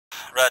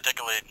that, take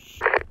a lead.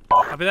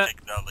 Copy that.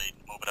 Take that lead,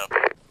 move it up.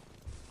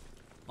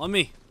 On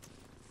me.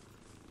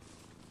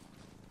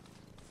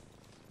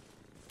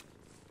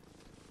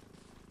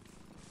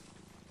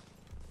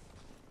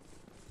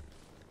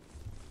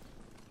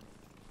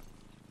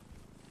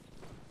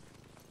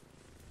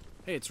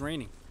 Hey, it's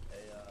raining. Hey,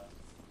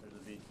 there's a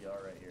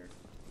BTR right here.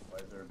 Why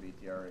is there a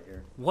BTR right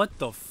here? What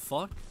the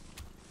fuck?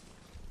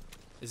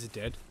 Is it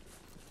dead?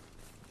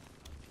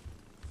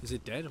 Is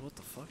it dead? What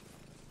the fuck?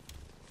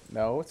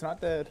 No, it's not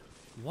dead.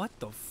 What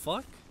the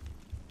fuck?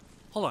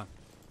 Hold on.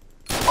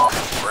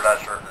 We're not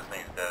sure if this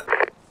thing's dead.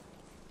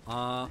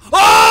 Oh!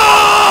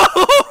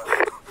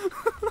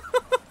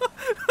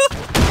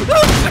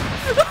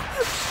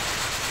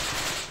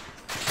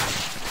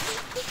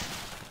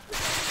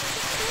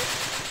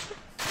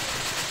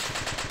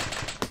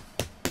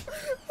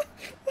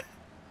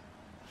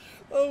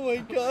 Oh my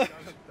god.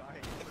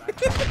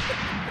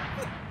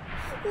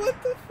 What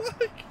the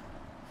fuck?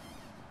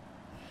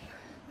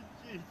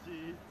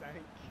 GG,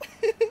 thank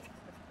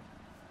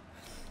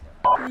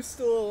You're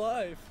still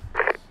alive.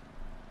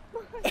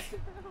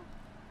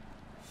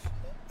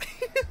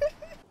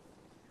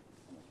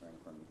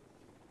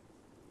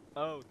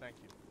 Oh, thank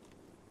you.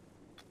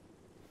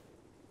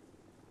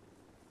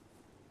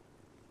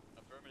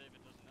 Affirmative,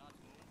 it does not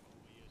move, but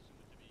we assume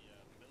it to be a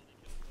ability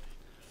kill.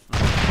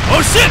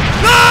 Oh shit!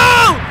 No!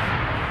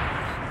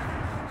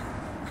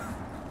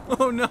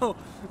 Oh no!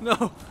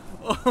 No!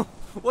 Oh,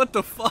 what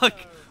the fuck?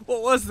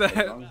 What was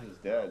that? Lungs is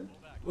dead.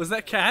 Was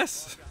that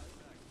Cass?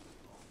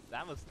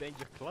 That was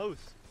danger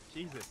close.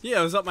 Jesus.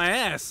 Yeah, it was up my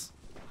ass.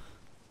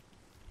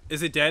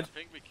 Is it dead? I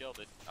think we killed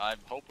it. I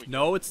hope we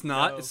No, it's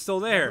not. No, It's still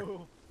there.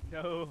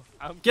 No,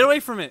 Get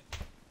away from it!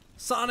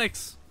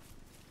 Sonics!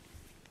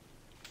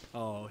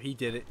 Oh, he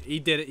did it. He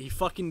did it. He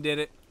fucking did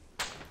it.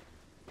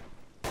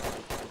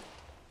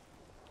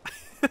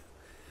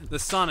 The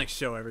Sonic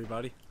show,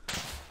 everybody.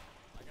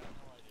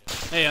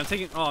 Hey, I'm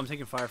taking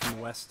fire from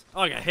the west.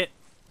 Oh, I got hit.